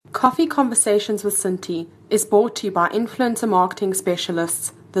Coffee Conversations with Cinti is brought to you by influencer marketing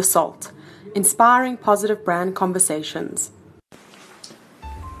specialists, The Salt, inspiring positive brand conversations.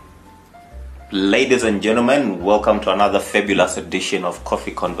 Ladies and gentlemen, welcome to another fabulous edition of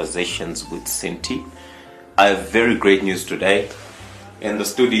Coffee Conversations with Cinti. I have very great news today. In the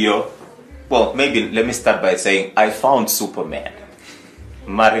studio, well, maybe let me start by saying I found Superman.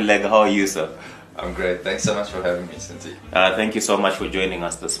 Marileg, how are you, sir? I'm great. Thanks so much for having me, Cinti. Thank you so much for joining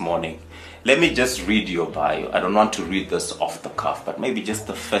us this morning. Let me just read your bio. I don't want to read this off the cuff, but maybe just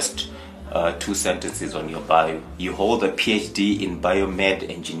the first two sentences on your bio. You hold a PhD in biomed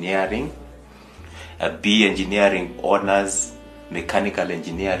engineering, a B engineering honors, mechanical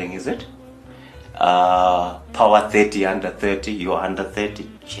engineering, is it? Power 30 under 30, you're under 30,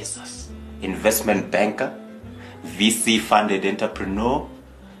 Jesus. Investment banker, VC funded entrepreneur,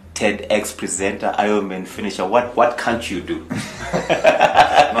 TEDx presenter, Ironman finisher. What can't you do?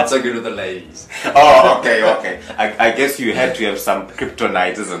 Not so good with the ladies. Oh, okay. I guess you had to have some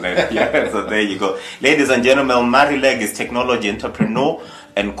kryptonite, isn't it? Yeah, so there you go. Ladies and gentlemen, Marileg is technology entrepreneur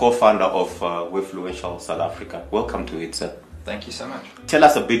and co-founder of Webfluential South Africa. Welcome to it, sir. Thank you so much. Tell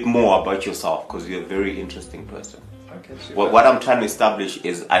us a bit more about yourself, because you're a very interesting person. Okay, super. What I'm trying to establish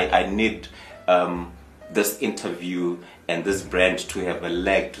is I need this interview and this brand to have a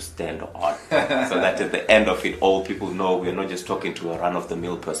leg to stand on, so that at the end of it all, people know we're not just talking to a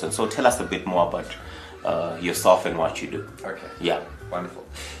run-of-the-mill person. So tell us a bit more about yourself and what you do. Okay. Yeah. Wonderful.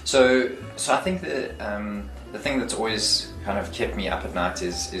 So I think the thing that's always kind of kept me up at night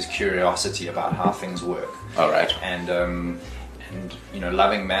is curiosity about how things work. All right. And you know,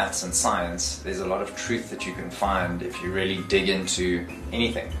 loving maths and science, there's a lot of truth that you can find if you really dig into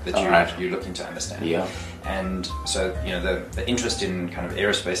anything that you're looking to understand. Yeah. And so, you know, the interest in kind of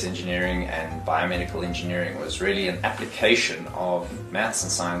aerospace engineering and biomedical engineering was really an application of maths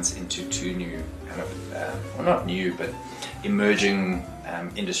and science into two new kind of, well, not new, but emerging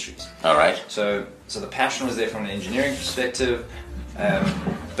industries. All right. So the passion was there from an engineering perspective,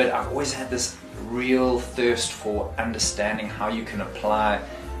 but I've always had this real thirst for understanding how you can apply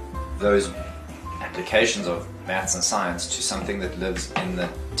those applications of maths and science to something that lives in the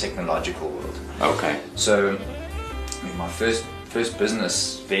technological world. Okay. So, I mean, my first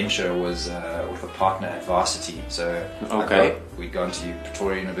business venture was with a partner at Varsity. So we'd gone to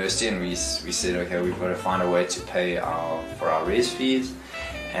Pretoria University and we said, okay, we've got to find a way to pay for our res fees,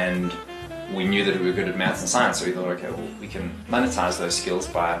 and we knew that we were good at maths and science, so we thought, okay, well, we can monetize those skills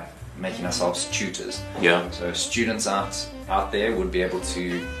by making ourselves tutors. Yeah. So students out there would be able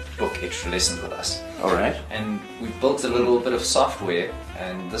to book extra lessons with us. All right. And we built a little bit of software,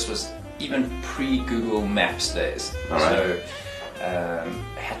 and this was even pre-Google Maps days. All right. So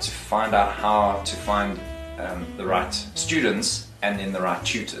I had to find out how to find the right students and then the right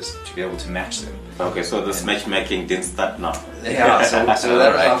tutors to be able to match them. Okay, so this matchmaking didn't start now. Yeah, so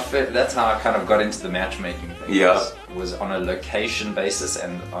that's how I kind of got into the matchmaking thing. Yeah. Was on a location basis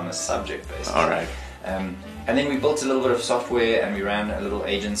and on a subject basis. All right. And then we built a little bit of software and we ran a little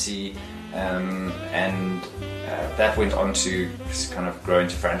agency, and that went on to kind of grow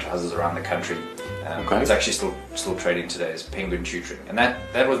into franchises around the country. Okay. It's actually still trading today as Penguin Tutoring, and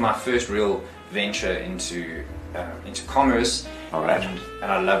that was my first real venture into commerce. All right.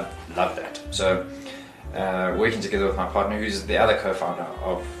 And I love that. So working together with my partner, who's the other co-founder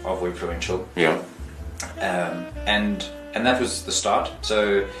of Webfluential. Yeah. And that was the start.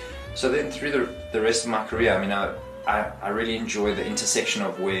 So then through the rest of my career, I mean, I really enjoy the intersection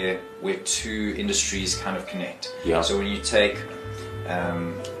of where two industries kind of connect. Yeah. So when you take,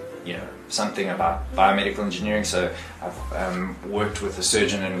 you know, something about biomedical engineering. So I've worked with a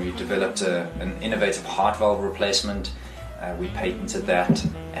surgeon and we developed an innovative heart valve replacement. We patented that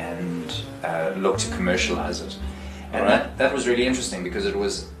and looked to commercialize it. And that was really interesting because it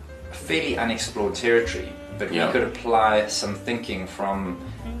was a fairly unexplored territory, but we could apply some thinking from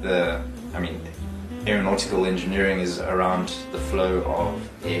aeronautical engineering is around the flow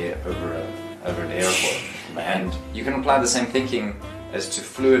of air over an airport. And you can apply the same thinking as to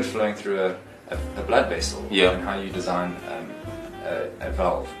fluid flowing through a blood vessel, and how you design a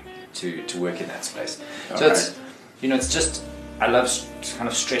valve to work in that space. So it's just, I love kind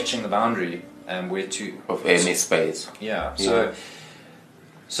of stretching the boundary of any space. Yeah.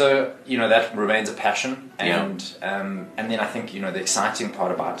 So you know, that remains a passion, and then I think, you know, the exciting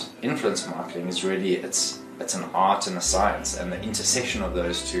part about influencer marketing is really it's an art and a science, and the intersection of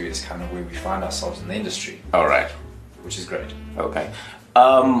those two is kind of where we find ourselves in the industry. All right. Which is great. Okay.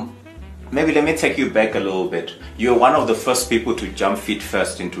 Maybe let me take you back a little bit. You're one of the first people to jump feet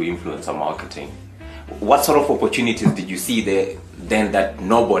first into influencer marketing. what sort of opportunities did you see there then that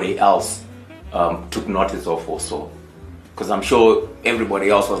nobody else took notice of also? Because I'm sure everybody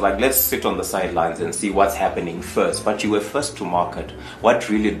else was like, let's sit on the sidelines and see what's happening first. But you were first to market. What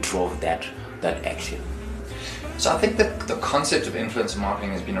really drove that action? So I think that the concept of influencer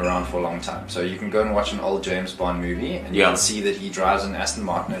marketing has been around for a long time. So you can go and watch an old James Bond movie and you can see that he drives an Aston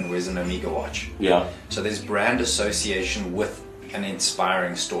Martin and wears an Omega watch. Yeah. So there's brand association with an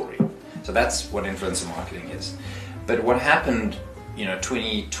inspiring story. So that's what influencer marketing is. But what happened,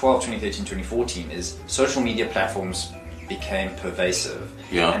 2012, 2013, 2014 is social media platforms became pervasive.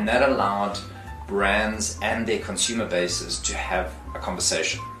 Yeah. And that allowed brands and their consumer bases to have a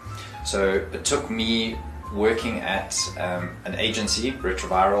conversation. So it took me working at an agency,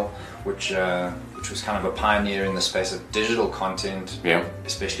 Retroviral, which was kind of a pioneer in the space of digital content,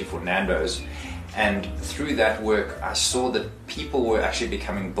 especially for Nando's. And through that work, I saw that people were actually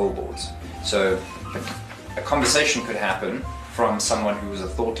becoming billboards. So a conversation could happen from someone who was a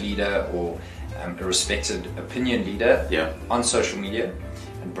thought leader or a respected opinion leader on social media,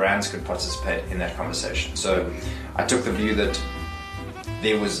 and brands could participate in that conversation. So I took the view that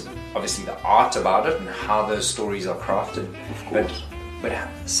there was obviously the art about it and how those stories are crafted, but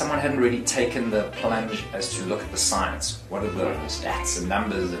someone hadn't really taken the plunge as to look at the science. What are the stats and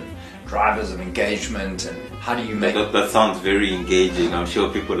numbers and drivers of engagement, and how do you make that sounds very engaging. I'm sure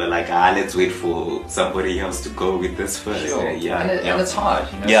people are like, let's wait for somebody else to go with this first. Sure. And it's hard.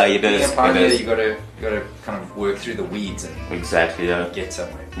 Yeah, it is. Being a pioneer, you got to kind of work through the weeds and get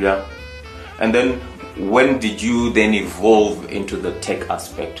somewhere. Yeah. And then when did you then evolve into the tech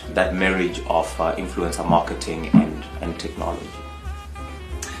aspect, that marriage of influencer marketing and technology?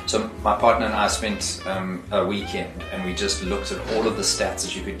 So my partner and I spent a weekend and we just looked at all of the stats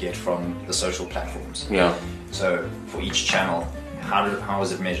that you could get from the social platforms. Yeah. So for each channel, how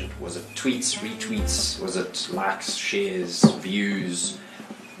was it measured? Was it tweets, retweets? Was it likes, shares, views?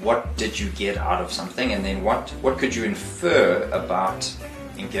 What did you get out of something? And then what could you infer about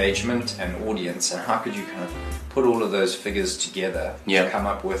engagement and audience, and how could you kind of put all of those figures together to come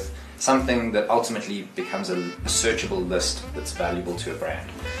up with something that ultimately becomes a searchable list that's valuable to a brand.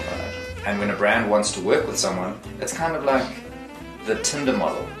 And when a brand wants to work with someone, it's kind of like the Tinder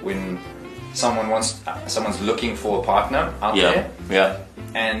model. When someone's looking for a partner out there,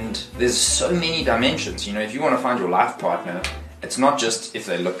 and there's so many dimensions. If you want to find your life partner, it's not just if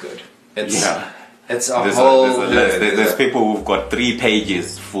they look good. It's a whole list. There's people who've got 3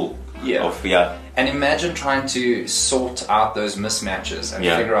 pages full of And imagine trying to sort out those mismatches and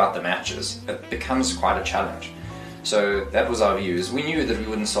figure out the matches. It becomes quite a challenge. So that was our view. We knew that we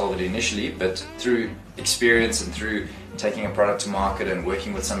wouldn't solve it initially, but through experience and through taking a product to market and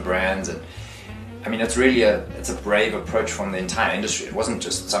working with some brands, and I mean, it's a brave approach from the entire industry. It wasn't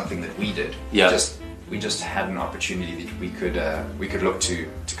just something that we did. We just had an opportunity that we could look to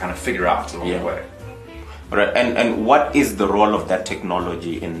kind of figure out along the way. Right. And what is the role of that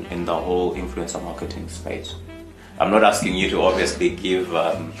technology in the whole influencer marketing space? I'm not asking you to obviously give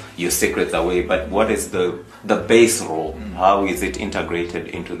your secrets away, but what is the base role? How is it integrated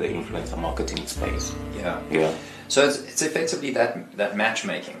into the influencer marketing space? Yeah. So it's effectively that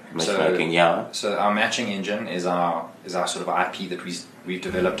matchmaking. So our matching engine is our sort of IP that we've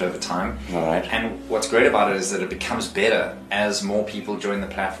developed over time. All right. And what's great about it is that it becomes better as more people join the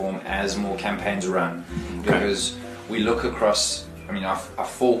platform, as more campaigns run, because we look across. I mean, our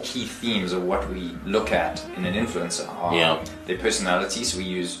 4 key themes of what we look at in an influencer are their personality. So we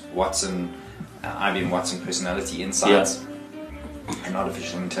use IBM Watson personality insights and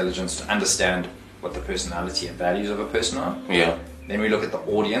artificial intelligence to understand what the personality and values of a person are. Yeah. Then we look at the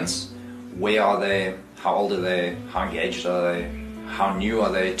audience. Where are they? How old are they? How engaged are they? How new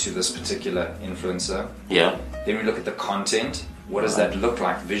are they to this particular influencer? Yeah. Then we look at the content. What does that look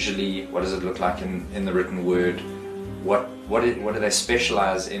like visually? What does it look like in the written word? What do they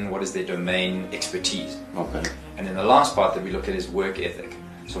specialize in? What is their domain expertise? Okay. And then the last part that we look at is work ethic.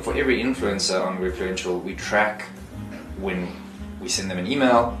 So for every influencer on Workfluential, we track when we send them an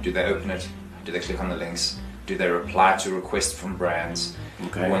email. Do they open it? Do they click on the links? Do they reply to requests from brands?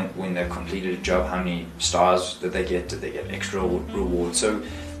 Okay. When they've completed a job, how many stars did they get? Did they get extra rewards? So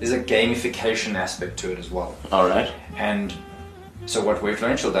there's a gamification aspect to it as well. All right. And so what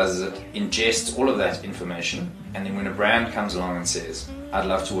Workfluential does is it ingests all of that information, and then when a brand comes along and says, I'd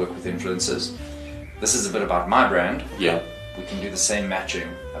love to work with influencers, this is a bit about my brand. Yeah. We can do the same matching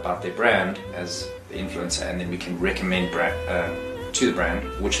about their brand as the influencer, and then we can recommend to the brand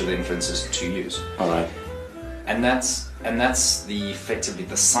which of the influencers to use. All right. And that's effectively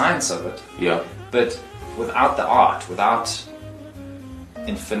the science of it. Yeah. But without the art, without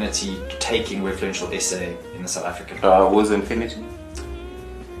Infinity taking Webfluential SA in the South African Was Infinity?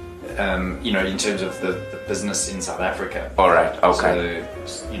 in terms of the business in South Africa. All right, okay.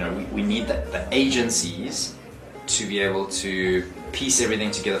 So, we need the agencies to be able to piece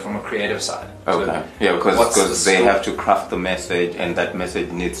everything together from a creative side. Okay. So yeah, what's because the they have to craft the message, and that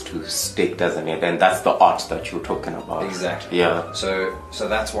message needs to stick, doesn't it? And that's the art that you're talking about. Exactly. Yeah. So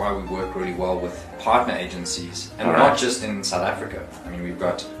that's why we work really well with partner agencies, and All not right. just in South Africa. I mean, we've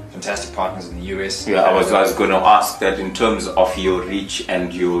got fantastic partners in the US. Yeah, I was going to ask that in terms of your reach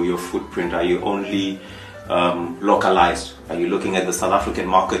and your footprint, are you only localized? Are you looking at the South African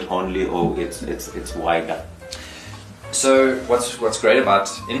market only, or it's wider? So what's great about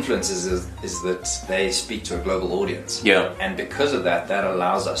influencers is that they speak to a global audience. Yeah. And because of that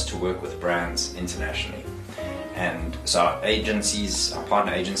allows us to work with brands internationally. And so our agencies, our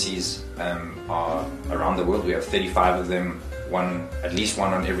partner agencies, are around the world. We have 35 of them, at least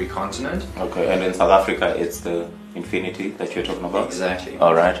one on every continent. Okay, and in South Africa, it's the Infinity that you're talking about? Exactly.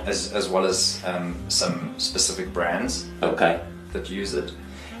 All right. As well as some specific brands Okay. that use it.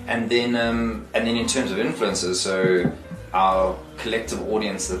 And then in terms of influencers, so our collective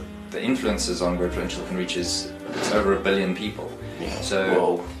audience that the influencers on Webfluential can reach is over 1 billion people. Yeah. So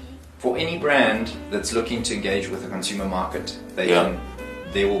Whoa. for any brand that's looking to engage with the consumer market,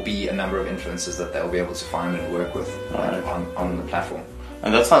 there will be a number of influencers that they'll be able to find and work with Right. on the platform.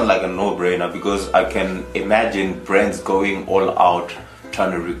 And that sounds like a no-brainer, because I can imagine brands going all out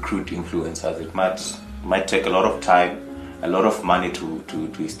trying to recruit influencers. It might take a lot of time, a lot of money to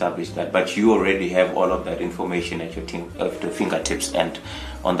establish that, but you already have all of that information at your fingertips and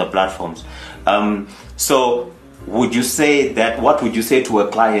on the platforms. So would you say that, what would you say to a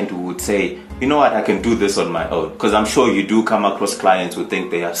client who would say, you know what, I can do this on my own? Because I'm sure you do come across clients who think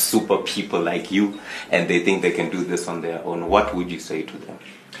they are super people like you and they think they can do this on their own. What would you say to them?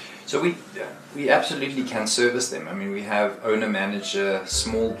 So we absolutely can service them. I mean, we have owner-manager,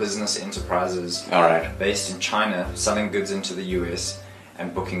 small business enterprises All right. based in China selling goods into the US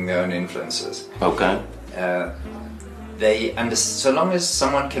and booking their own influencers. Okay. So long as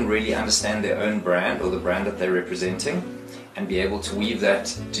someone can really understand their own brand or the brand that they're representing and be able to weave that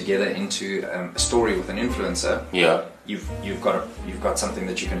together into a story with an influencer, Yeah. you've got something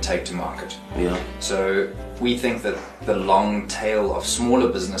that you can take to market. Yeah. So we think that the long tail of smaller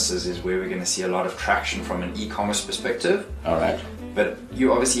businesses is where we're going to see a lot of traction from an e-commerce perspective. All right. But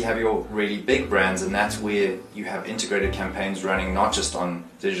you obviously have your really big brands, and that's where you have integrated campaigns running not just on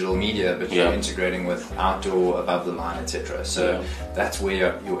digital media, but you're integrating with outdoor, above the line, etc. So that's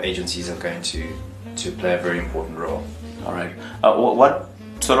where your agencies are going to play a very important role. All right. What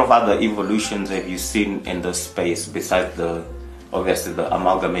sort of other evolutions have you seen in the space besides obviously the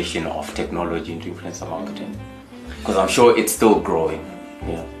amalgamation of technology into influencer marketing? Because I'm sure it's still growing.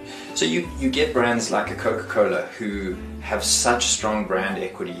 Yeah. So you get brands like a Coca-Cola who have such strong brand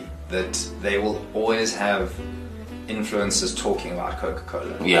equity that they will always have influencers talking about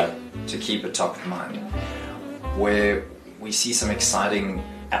Coca-Cola. Yeah. To keep it top of mind. Where we see some exciting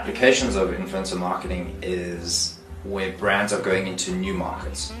applications of influencer marketing is where brands are going into new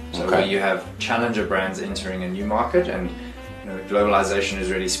markets. So where you have challenger brands entering a new market, and globalization is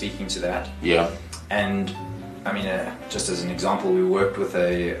really speaking to that. Yeah. And I mean, just as an example, we worked with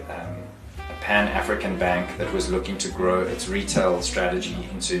a Pan-African bank that was looking to grow its retail strategy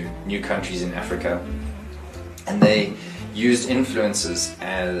into new countries in Africa, and they used influencers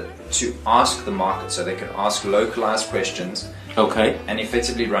to ask the market, so they could ask localized questions. Okay. And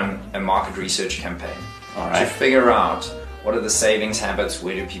effectively run a market research campaign. All right. To figure out what are the savings habits,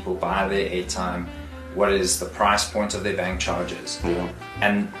 where do people buy their airtime, what is the price point of their bank charges. Yeah.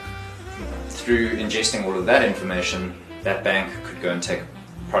 And through ingesting all of that information, that bank could go and take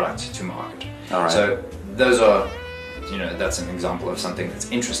product to market. All right. So those are, that's an example of something that's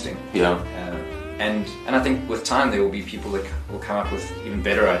interesting. Yeah. And I think with time there will be people that will come up with even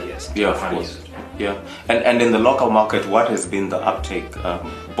better ideas. Yeah, of course. Yeah. And in the local market, what has been the uptake,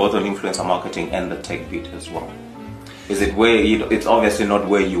 both on influencer marketing and the tech bit as well? Is it where it's obviously not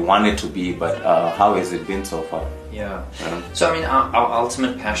where you want it to be, but how has it been so far? Yeah. So I mean, our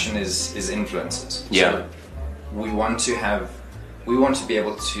ultimate passion is influencers. Yeah. So we want to be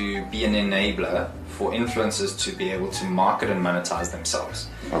able to be an enabler for influencers to be able to market and monetize themselves.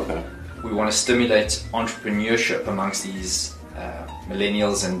 Okay. We want to stimulate entrepreneurship amongst these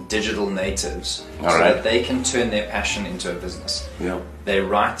millennials and digital natives, that they can turn their passion into a business. Yeah. They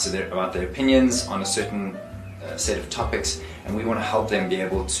write about their opinions on a certain set of topics, and we want to help them be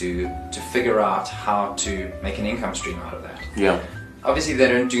able to figure out how to make an income stream out of that. Yeah. Obviously, they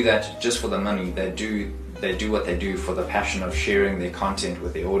don't do that just for the money. They do they do what they do for the passion of sharing their content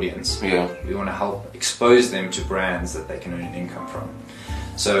with their audience. Yeah. We want to help expose them to brands that they can earn income from.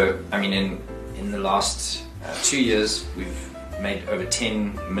 So, I mean, in the last 2 years, we've made over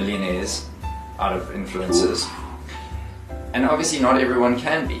 10 millionaires out of influencers. And obviously not everyone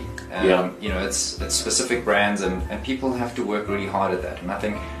can be. You know, it's specific brands, and people have to work really hard at that. And I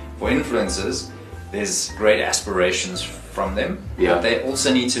think for influencers, there's great aspirations from them. But they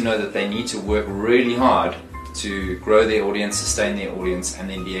also need to know that they need to work really hard to grow their audience, sustain their audience, and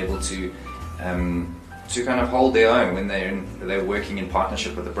then be able to kind of hold their own when they're working in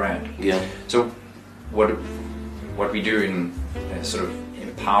partnership with a brand. So what we do in sort of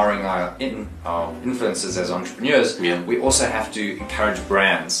empowering our influencers as entrepreneurs, we also have to encourage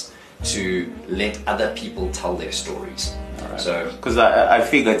brands to let other people tell their stories. So, because I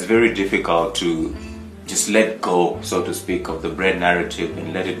figure it's very difficult to just let go, so to speak, of the brand narrative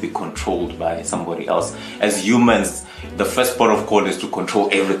and let it be controlled by somebody else. As humans, the first port of call is to control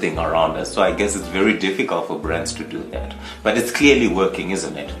everything around us. So I guess it's very difficult for brands to do that. But it's clearly working,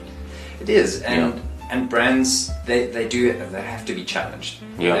 isn't it? It is, and brands, they have to be challenged.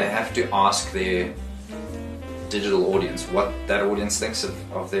 They have to ask their digital audience what that audience thinks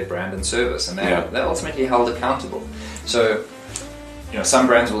of their brand and service, and they're ultimately held accountable. So, you know, some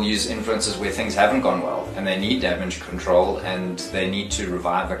brands will use influencers where things haven't gone well and they need damage control, and they need to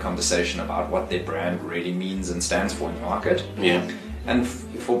revive a conversation about what their brand really means and stands for in the market. And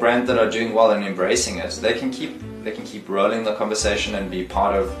for brands that are doing well and embracing it, they can keep rolling the conversation and be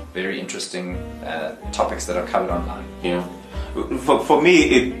part of very interesting topics that are covered online. For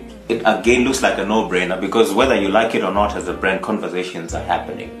me, it again looks like a no-brainer, because whether you like it or not, as a brand, conversations are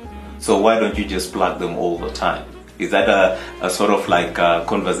happening. So why don't you just plug them all the time? Is that a sort of like a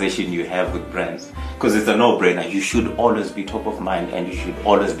conversation you have with brands? Because it's a no-brainer. You should always be top of mind, and you should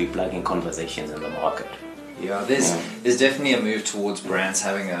always be plugging conversations in the market. There's definitely a move towards brands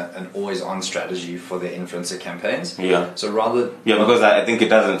having an always-on strategy for their influencer campaigns. So rather, because I think it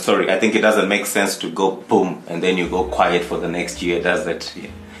doesn't make sense to go boom and then you go quiet for the next year, does that?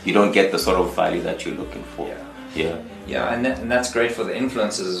 You don't get the sort of value that you're looking for. And that's great for the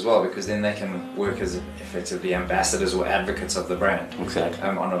influencers as well, because then they can work as effectively ambassadors or advocates of the brand.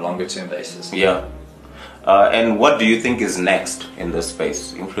 On a longer term basis. And what do you think is next in this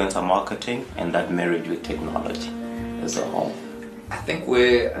space, influencer marketing and that married with technology as a whole? I think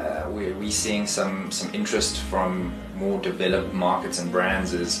we're seeing some interest from more developed markets and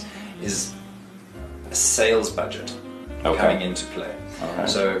brands is a sales budget coming into play.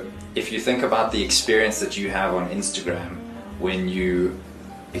 So if you think about the experience that you have on Instagram when you're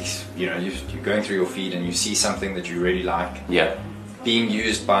going through your feed and you see something that you really like, being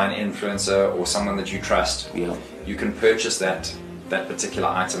used by an influencer or someone that you trust, you can purchase that particular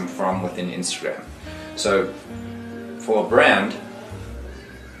item from within Instagram. So for a brand,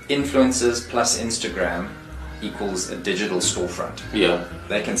 influencers plus Instagram equals a digital storefront.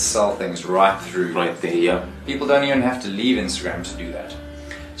 They can sell things right there. People don't even have to leave Instagram to do that.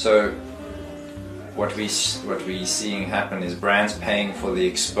 So what we're seeing happen is brands paying for the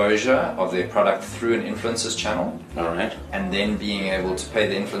exposure of their product through an influencer's channel, and then being able to pay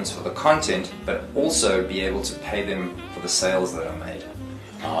the influencer for the content, but also be able to pay them for the sales that are made.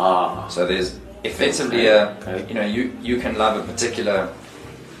 So there's effectively you can love a particular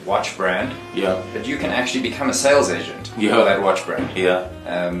watch brand, but you can actually become a sales agent for that watch brand.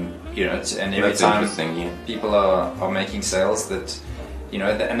 And every time people are making sales, that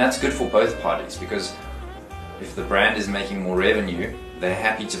and that's good for both parties, because if the brand is making more revenue, they're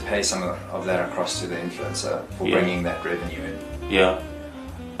happy to pay some of that across to the influencer for bringing that revenue in.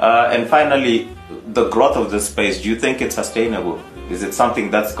 And finally, the growth of this space, do you think it's sustainable? Is it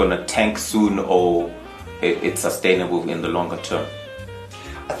something that's going to tank soon, or it's sustainable in the longer term?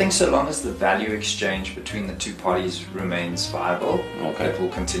 I think so long as the value exchange between the two parties remains viable, it will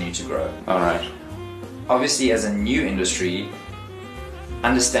continue to grow. Obviously, as a new industry,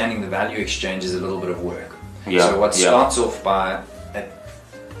 understanding the value exchange is a little bit of work. So what starts off by a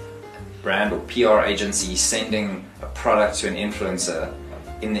brand or PR agency sending a product to an influencer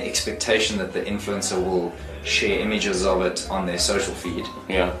in the expectation that the influencer will share images of it on their social feed,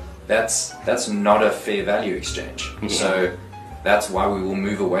 that's not a fair value exchange. So that's why we will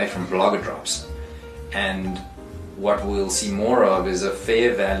move away from blogger drops, and what we'll see more of is a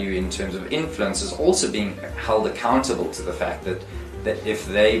fair value in terms of influencers also being held accountable to the fact that if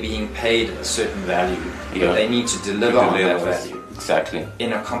they're being paid a certain value, they need to deliver on that value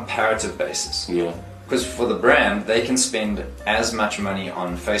in a comparative basis. Because for the brand, they can spend as much money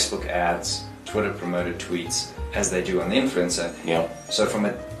on Facebook ads, Twitter promoted tweets as they do on the influencer. Yeah. So from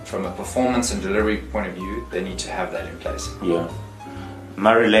a performance and delivery point of view, they need to have that in place. Yeah.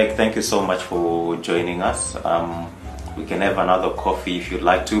 Marieleke, thank you so much for joining us. We can have another coffee if you'd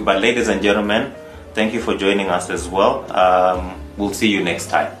like to. But ladies and gentlemen, thank you for joining us as well. We'll see you next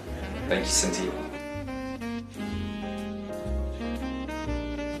time. Thank you, Cynthia.